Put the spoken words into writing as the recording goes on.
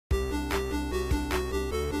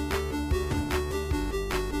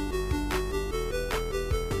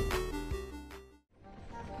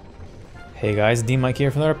Hey guys, DMic here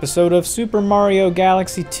for another episode of Super Mario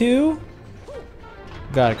Galaxy 2.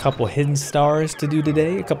 Got a couple hidden stars to do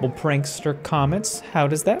today, a couple prankster comments. How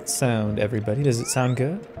does that sound, everybody? Does it sound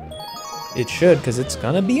good? It should, because it's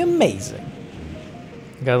gonna be amazing.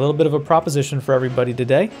 Got a little bit of a proposition for everybody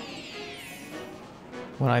today.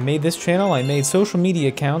 When I made this channel, I made social media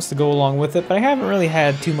accounts to go along with it, but I haven't really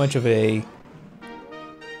had too much of a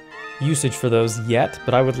usage for those yet,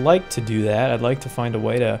 but I would like to do that. I'd like to find a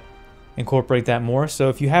way to incorporate that more. So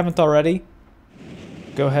if you haven't already,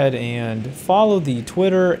 go ahead and follow the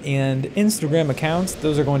Twitter and Instagram accounts.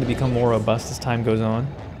 Those are going to become more robust as time goes on.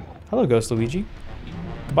 Hello, Ghost Luigi.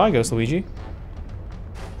 Goodbye, Ghost Luigi.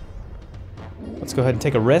 Let's go ahead and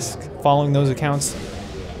take a risk. Following those accounts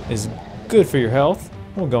is good for your health.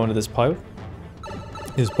 We'll go into this pipe.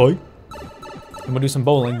 And we'll do some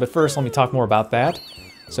bowling, but first let me talk more about that.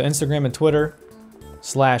 So Instagram and Twitter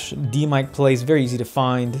 /DMicPlays, very easy to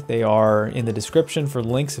find. They are in the description for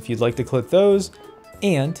links if you'd like to click those.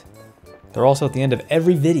 And they're also at the end of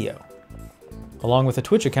every video, along with a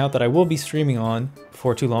Twitch account that I will be streaming on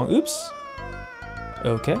before too long. Oops.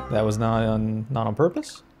 Okay, that was not on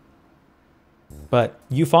purpose. But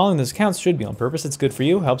you following those accounts should be on purpose. It's good for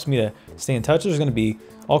you, helps me to stay in touch. There's going to be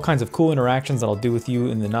all kinds of cool interactions that I'll do with you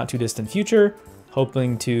in the not too distant future.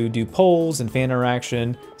 Hoping to do polls and fan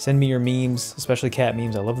interaction. Send me your memes, especially cat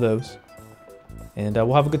memes. I love those. And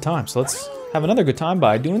we'll have a good time. So let's have another good time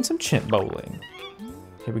by doing some chimp bowling.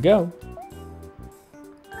 Here we go.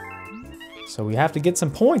 So we have to get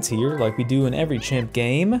some points here, like we do in every chimp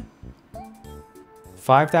game.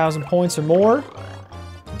 5,000 points or more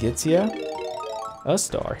gets you a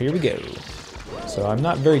star. Here we go. So I'm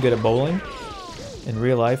not very good at bowling in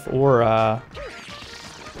real life or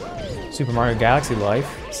Super Mario Galaxy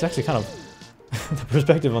life. It's actually kind of the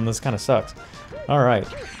perspective on this kind of sucks. All right,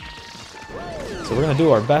 so we're gonna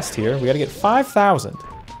do our best here. We got to get 5,000.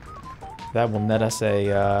 That will net us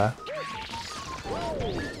a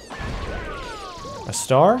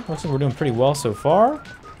star. Looks like we're doing pretty well so far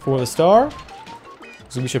for the star.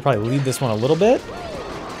 So we should probably lead this one a little bit.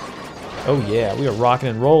 Oh yeah, we are rocking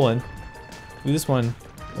and rolling. Do this one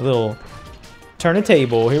a little turn a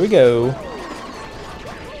table. Here we go.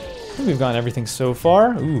 I think we've gotten everything so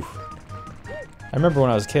far. Ooh. I remember when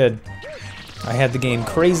I was a kid, I had the game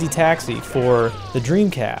Crazy Taxi for the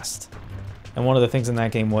Dreamcast. And one of the things in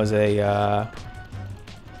that game was a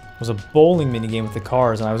bowling minigame with the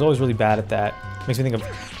cars, and I was always really bad at that. Makes me think of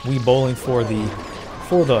Wii Bowling for the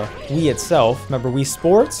Wii itself. Remember Wii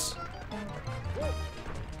Sports?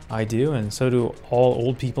 I do, and so do all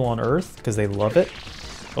old people on Earth, because they love it.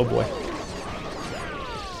 Oh boy.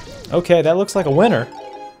 Okay, that looks like a winner.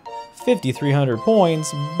 5,300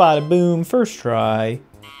 points, bada boom, first try.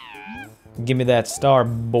 Give me that star,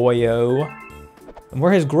 boyo. And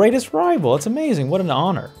we're his greatest rival. It's amazing, what an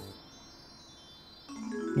honor.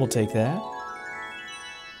 We'll take that.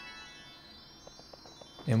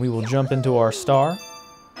 And we will jump into our star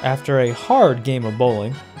after a hard game of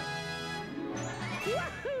bowling. I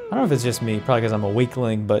don't know if it's just me, probably because I'm a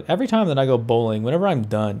weakling, but every time that I go bowling, whenever I'm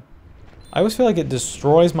done, I always feel like it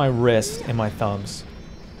destroys my wrist and my thumbs.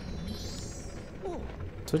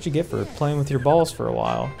 That's what you get for playing with your balls for a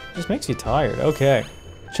while. It just makes you tired. Okay.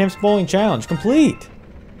 Champs Bowling Challenge complete.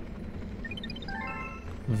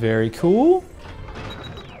 Very cool.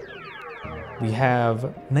 We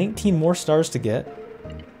have 19 more stars to get.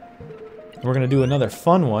 We're going to do another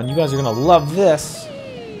fun one. You guys are going to love this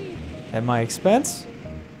at my expense.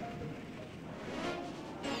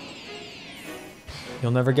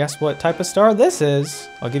 You'll never guess what type of star this is.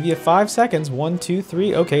 I'll give you 5 seconds. 1, 2,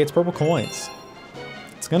 3. Okay, it's purple coins.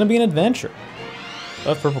 It's gonna be an adventure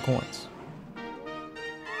of purple coins.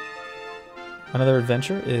 Another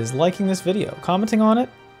adventure is liking this video, commenting on it,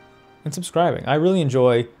 and subscribing. I really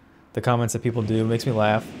enjoy the comments that people do. It makes me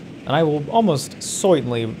laugh. And I will almost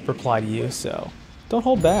certainly reply to you, so don't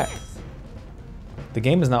hold back. The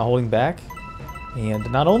game is not holding back. And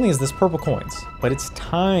not only is this purple coins, but it's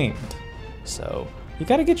timed. So you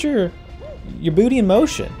gotta get your booty in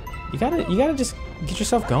motion. You gotta just get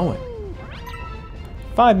yourself going.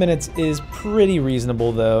 5 minutes is pretty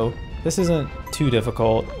reasonable though. This isn't too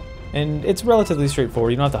difficult, and it's relatively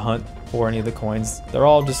straightforward. You don't have to hunt for any of the coins. They're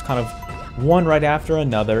all just kind of one right after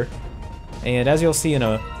another. And as you'll see in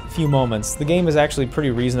a few moments, the game is actually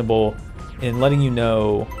pretty reasonable in letting you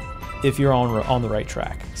know if you're on the right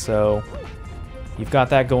track. So you've got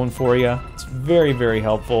that going for you. It's very, very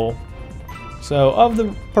helpful. So of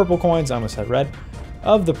the purple coins, I almost said red,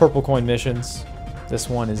 of the purple coin missions, this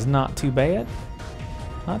one is not too bad.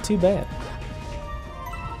 Not too bad.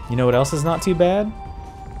 You know what else is not too bad?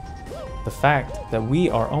 the fact that we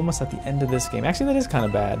are almost at the end of this game. Actually, that is kind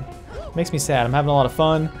of bad. Makes me sad. I'm having a lot of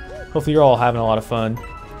fun. Hopefully you're all having a lot of fun.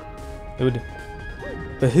 It would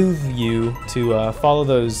behoove you to follow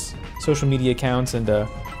those social media accounts and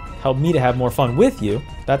help me to have more fun with you.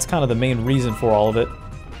 That's kind of the main reason for all of it.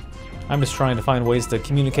 I'm just trying to find ways to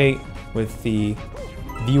communicate with the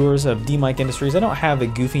viewers of DMic Industries. I don't have a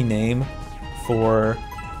goofy name for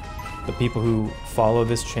the people who follow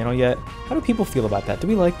this channel yet. How do people feel about that? Do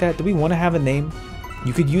we like that? Do we want to have a name?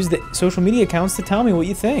 You could use the social media accounts to tell me what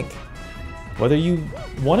you think. Whether you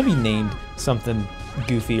want to be named something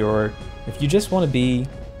goofy or if you just want to be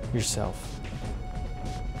yourself.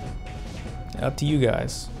 Up to you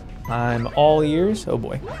guys. I'm all ears. Oh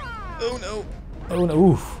boy. Oh no. Oh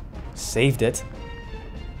no. Oof. Saved it.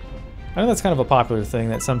 I know that's kind of a popular thing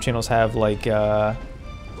that some channels have, like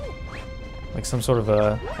some sort of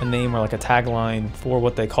a name or like a tagline for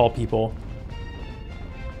what they call people.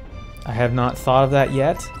 I have not thought of that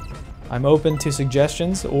yet. I'm open to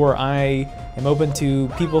suggestions, or I am open to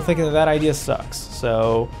people thinking that that idea sucks.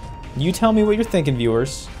 So you tell me what you're thinking,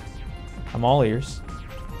 viewers. I'm all ears.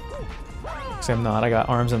 Except I'm not. I got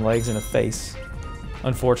arms and legs and a face.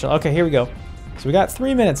 Unfortunately. Okay, here we go. So we got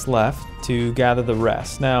 3 minutes left to gather the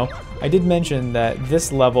rest. Now, I did mention that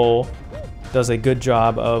this level does a good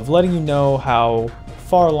job of letting you know how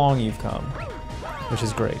far along you've come, which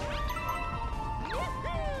is great.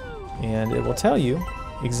 And it will tell you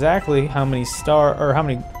exactly how many how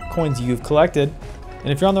many coins you've collected, and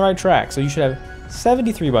if you're on the right track. So you should have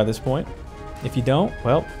 73 by this point. If you don't,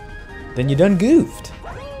 well, then you done goofed.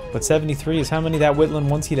 But 73 is how many that Whitland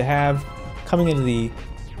wants you to have coming into the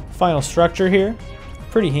final structure here.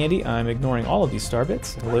 Pretty handy. I'm ignoring all of these star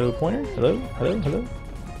bits. Hello, pointer. Hello, hello, hello.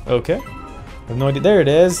 Okay. I have no idea. There it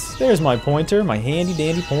is. There's my pointer, my handy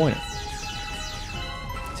dandy pointer.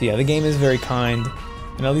 So yeah, the game is very kind,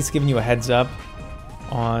 and at least giving you a heads up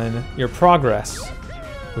on your progress,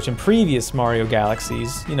 which in previous Mario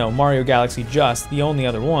Galaxies, you know, Mario Galaxy Just, the only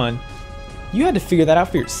other one, you had to figure that out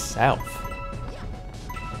for yourself.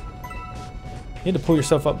 You had to pull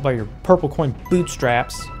yourself up by your purple coin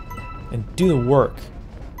bootstraps and do the work.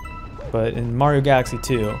 But in Mario Galaxy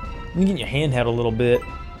 2, you can get your hand held a little bit.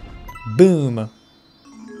 Boom.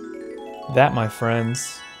 That, my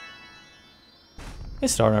friends,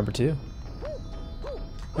 is star number 2.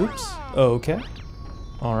 Oops. Okay.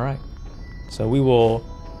 Alright. So we will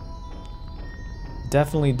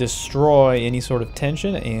definitely destroy any sort of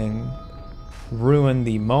tension and ruin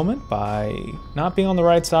the moment by not being on the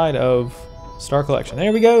right side of star collection.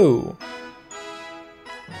 There we go.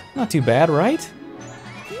 Not too bad, right?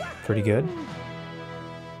 Pretty good.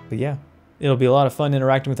 But yeah, it'll be a lot of fun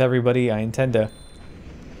interacting with everybody. I intend to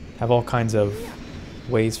have all kinds of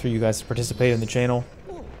ways for you guys to participate in the channel.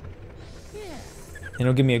 And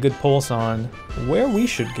it'll give me a good pulse on where we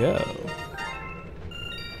should go.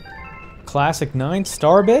 Classic 9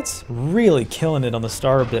 star bits? Really killing it on the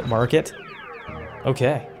star bit market.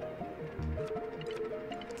 Okay.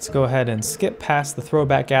 Let's go ahead and skip past the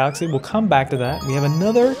Throwback Galaxy. We'll come back to that. We have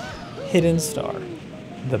another hidden star.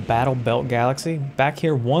 The Battle Belt Galaxy. Back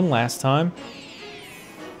here one last time.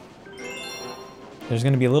 There's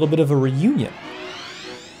going to be a little bit of a reunion.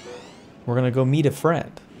 We're going to go meet a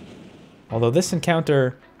friend. Although this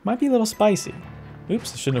encounter might be a little spicy.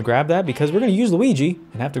 Oops, I shouldn't have grabbed that because we're going to use Luigi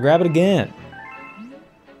and have to grab it again.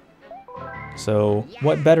 So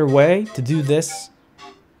what better way to do this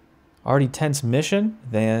already tense mission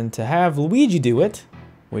than to have Luigi do it,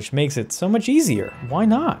 which makes it so much easier. Why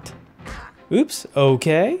not? Oops,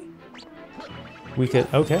 okay. We could,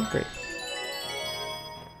 okay, great.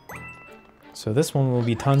 So this one will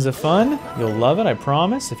be tons of fun. You'll love it, I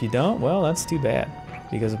promise. If you don't, well, that's too bad.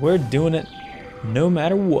 Because we're doing it no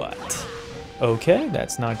matter what. Okay,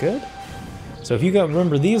 that's not good. So if you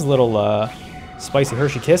remember these little spicy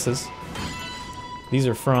Hershey Kisses, these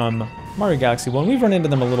are from Mario Galaxy 1. We've run into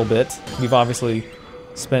them a little bit. We've obviously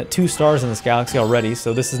spent 2 stars in this galaxy already,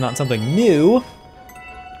 so this is not something new.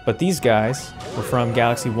 But these guys were from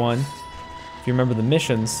Galaxy 1. If you remember the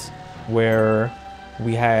missions where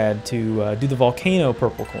we had to do the volcano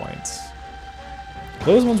purple coins.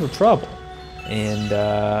 Those ones were trouble. And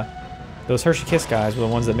those Hershey Kiss guys were the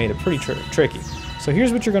ones that made it pretty tricky. So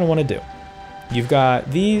here's what you're going to want to do. You've got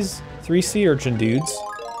these 3 sea urchin dudes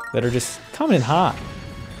that are just coming in hot.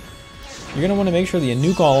 You're going to want to make sure that you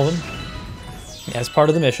nuke all of them as part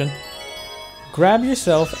of the mission. Grab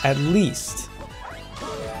yourself at least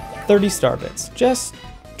 30 star bits. Just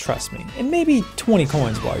trust me. And maybe 20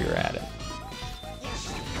 coins while you're at it.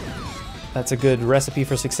 That's a good recipe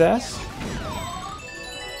for success.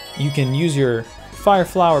 You can use your Fire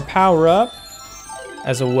Flower power-up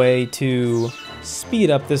as a way to speed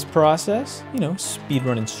up this process. You know,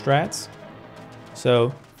 speedrunning strats.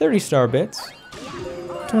 So 30 star bits,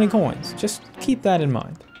 20 coins. Just keep that in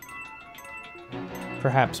mind.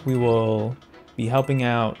 Perhaps we will be helping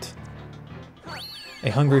out a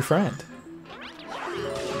hungry friend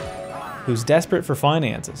who's desperate for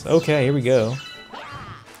finances. Okay, here we go.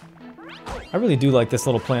 I really do like this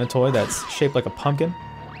little planetoid that's shaped like a pumpkin.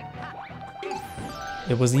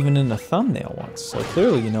 It was even in a thumbnail once, so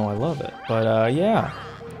clearly you know I love it. But yeah,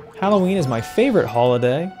 Halloween is my favorite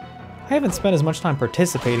holiday. I haven't spent as much time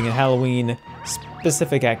participating in Halloween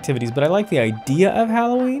specific activities, but I like the idea of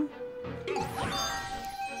Halloween.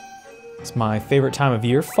 It's my favorite time of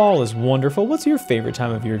year. Fall is wonderful. What's your favorite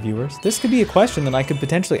time of year, viewers? This could be a question that I could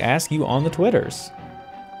potentially ask you on the Twitters.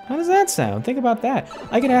 How does that sound? Think about that.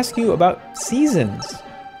 I could ask you about seasons.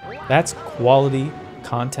 That's quality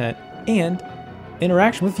content and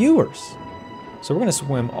interaction with viewers. So we're gonna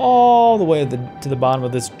swim all the way to the bottom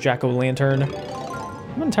of this jack-o'-lantern.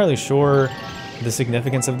 I'm not entirely sure the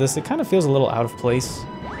significance of this. It kind of feels a little out of place,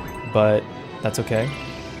 but that's okay,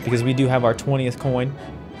 because we do have our 20th coin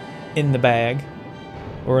in the bag,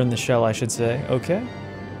 or in the shell, I should say. Okay,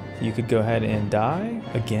 you could go ahead and die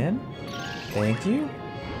again. Thank you.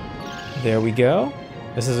 There we go.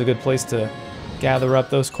 This is a good place to gather up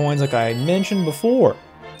those coins like I mentioned before.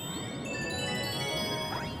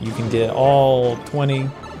 You can get all 20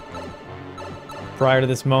 prior to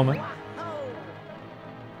this moment.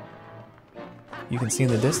 You can see in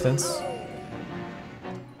the distance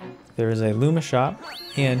there is a Luma shop,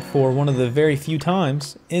 and for one of the very few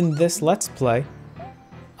times in this Let's Play,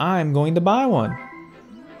 I'm going to buy one.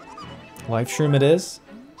 Life Shroom it is.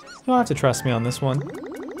 You'll have to trust me on this one.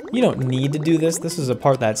 You don't need to do this. This is a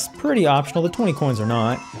part that's pretty optional. The 20 coins are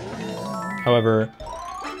not. However,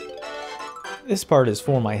 this part is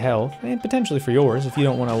for my health, and potentially for yours if you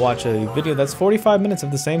don't want to watch a video that's 45 minutes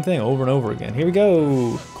of the same thing over and over again. Here we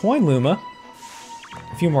go. Coin Luma.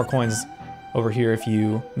 A few more coins over here if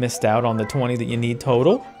you missed out on the 20 that you need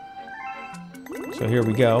total. So here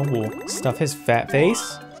we go. We'll stuff his fat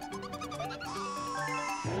face.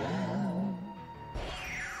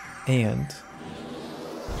 And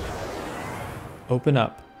open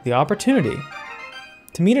up the opportunity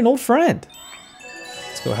to meet an old friend.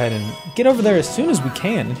 Let's go ahead and get over there as soon as we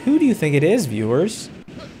can. And who do you think it is, viewers?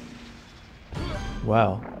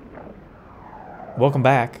 Well, welcome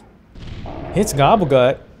back. It's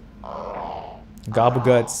Gobblegut.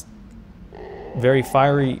 Gobblegut's very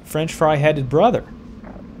fiery French fry-headed brother.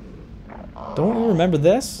 Don't you remember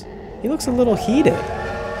this? He looks a little heated.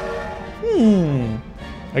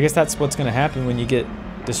 I guess that's what's gonna happen when you get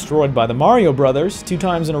destroyed by the Mario Brothers 2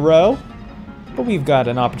 times in a row. But we've got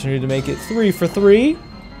an opportunity to make it 3 for 3.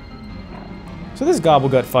 So this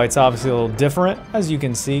Gobblegut fight's obviously a little different. As you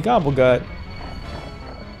can see, Gobblegut,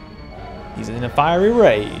 he's in a fiery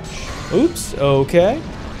rage. Oops, okay.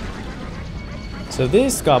 So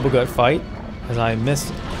this Gobblegut fight, as I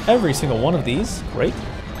missed every single one of these, great.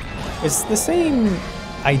 It's the same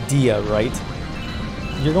idea, right?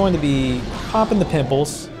 You're going to be popping the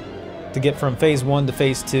pimples to get from phase 1 to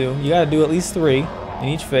phase 2. You gotta do at least 3 in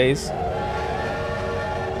each phase.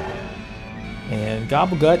 And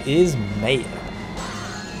Gobblegut is made.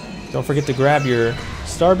 Don't forget to grab your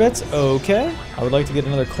star bits. Okay. I would like to get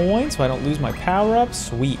another coin so I don't lose my power-up.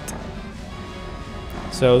 Sweet.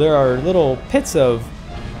 So there are little pits of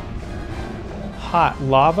hot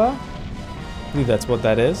lava. I believe that's what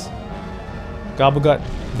that is. Gobblegut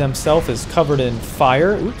themselves is covered in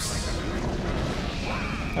fire. Oops.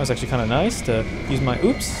 That was actually kind of nice to use my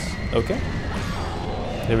oops. Okay.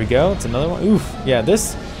 There we go. It's another one. Oof. Yeah,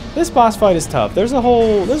 this boss fight is tough. There's a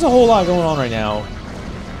whole lot going on right now.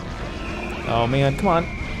 Oh man, come on.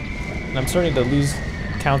 And I'm starting to lose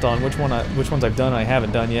count on which ones I've done and I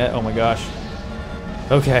haven't done yet. Oh my gosh.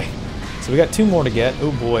 Okay. So we got 2 more to get.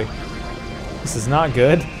 Oh boy. This is not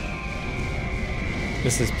good.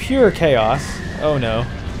 This is pure chaos. Oh no.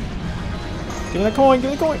 Give me that coin, give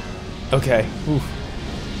me the coin. Okay. Oof.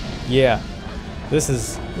 Yeah. This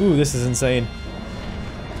is insane.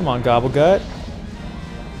 Come on, Gobblegut.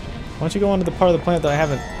 Why don't you go onto the part of the planet that I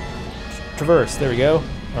haven't traversed? There we go.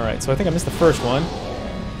 Alright, so I think I missed the first one.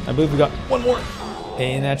 I believe we got 1 more.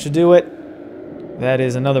 And that should do it. That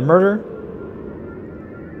is another murder.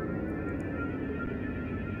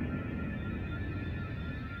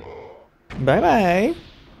 Bye-bye.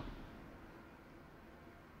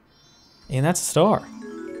 And that's a star.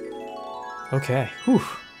 Okay. Whew.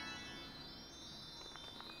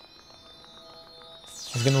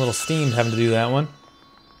 I was getting a little steamed having to do that one.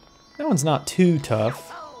 That one's not too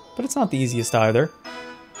tough, but it's not the easiest either.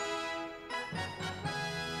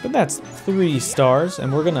 But that's 3 stars,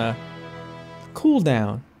 and we're gonna cool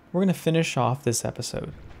down. We're gonna finish off this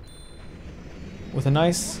episode with a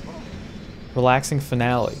nice, relaxing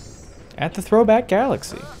finale at the Throwback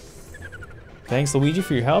Galaxy. Thanks, Luigi,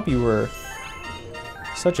 for your help. You were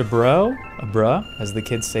such a bro. A bruh, as the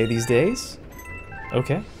kids say these days.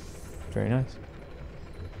 Okay, very nice.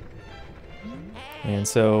 And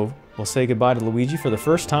so we'll say goodbye to Luigi for the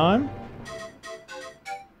first time.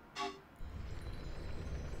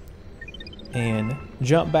 And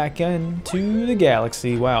jump back into the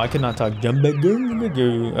galaxy. Wow, I could not talk. Jump back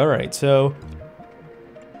in. Alright, so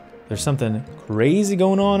there's something crazy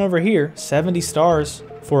going on over here. 70 stars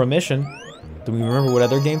for a mission. Do we remember what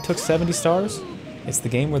other game took 70 stars? It's the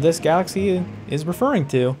game where this galaxy is referring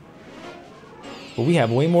to. But we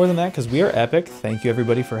have way more than that because we are epic. Thank you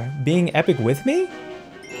everybody for being epic with me.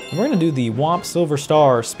 And we're going to do the Womp Silver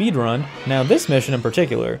Star speedrun. Now this mission in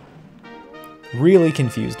particular really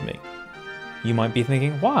confused me. You might be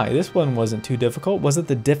thinking, why? This one wasn't too difficult. Was it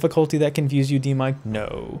the difficulty that confused you, DMic?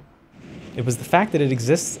 No. It was the fact that it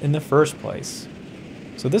exists in the first place.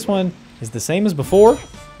 So this one is the same as before.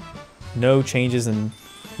 No changes in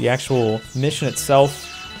the actual mission itself.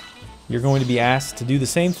 You're going to be asked to do the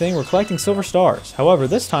same thing. We're collecting silver stars. However,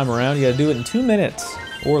 this time around, you gotta do it in 2 minutes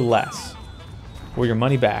or less, or your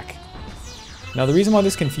money back. Now, the reason why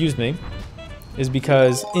this confused me is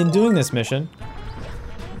because in doing this mission,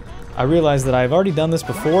 I realized that I've already done this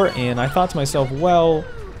before, and I thought to myself, well,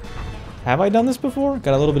 have I done this before?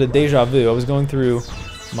 Got a little bit of deja vu. I was going through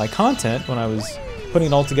my content when I was putting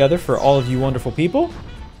it all together for all of you wonderful people,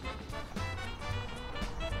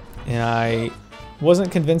 and I wasn't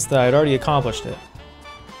convinced that I had already accomplished it.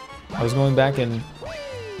 I was going back and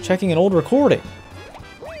checking an old recording,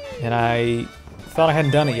 and I thought I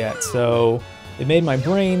hadn't done it yet, so it made my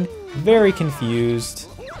brain very confused.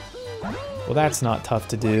 Well, that's not tough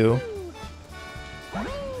to do.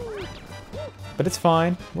 But it's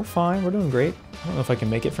fine. We're fine. We're doing great. I don't know if I can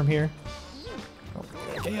make it from here. Oh,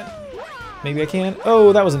 maybe I can. Maybe I can.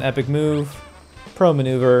 Oh, that was an epic move. Pro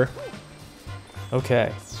maneuver.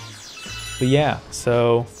 Okay. But yeah,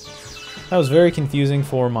 so that was very confusing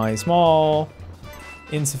for my small,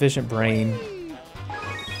 insufficient brain.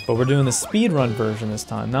 But we're doing the speedrun version this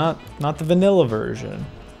time, not the vanilla version,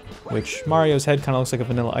 which Mario's head kind of looks like a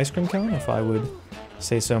vanilla ice cream cone, if I would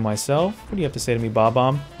say so myself. What do you have to say to me,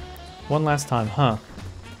 Bob-Omb? One last time, huh?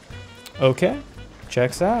 Okay,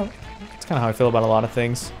 checks out. That's kind of how I feel about a lot of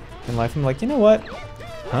things in life. I'm like, you know what?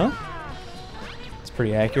 Huh? It's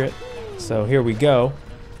pretty accurate. So here we go.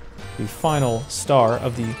 The final star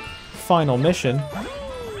of the final mission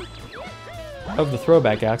of the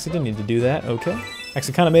Throwback Galaxy. Didn't need to do that, okay.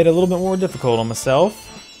 Actually kind of made it a little bit more difficult on myself.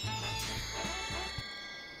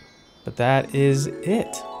 But that is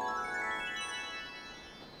it.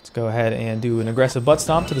 Let's go ahead and do an aggressive butt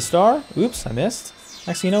stomp to the star. Oops, I missed.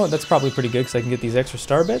 Actually, you know what? That's probably pretty good because I can get these extra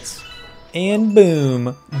star bits. And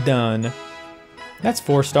boom, done. That's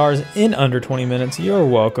 4 stars in under 20 minutes. You're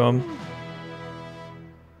welcome.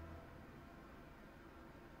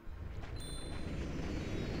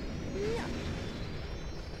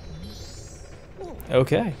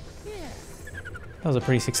 Okay. That was a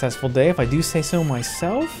pretty successful day, if I do say so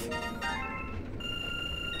myself.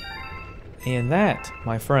 And that,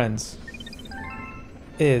 my friends,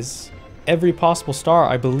 is every possible star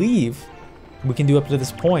I believe we can do up to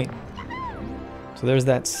this point. So there's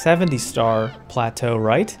that 70 star plateau,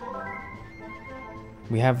 right?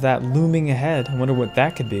 We have that looming ahead. I wonder what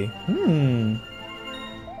that could be.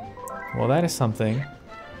 Well, that is something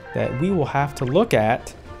that we will have to look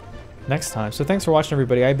at next time. So thanks for watching,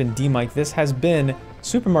 everybody. I've been DMic. This has been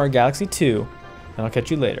Super Mario Galaxy 2, and I'll catch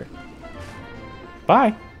you later.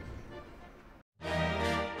 Bye!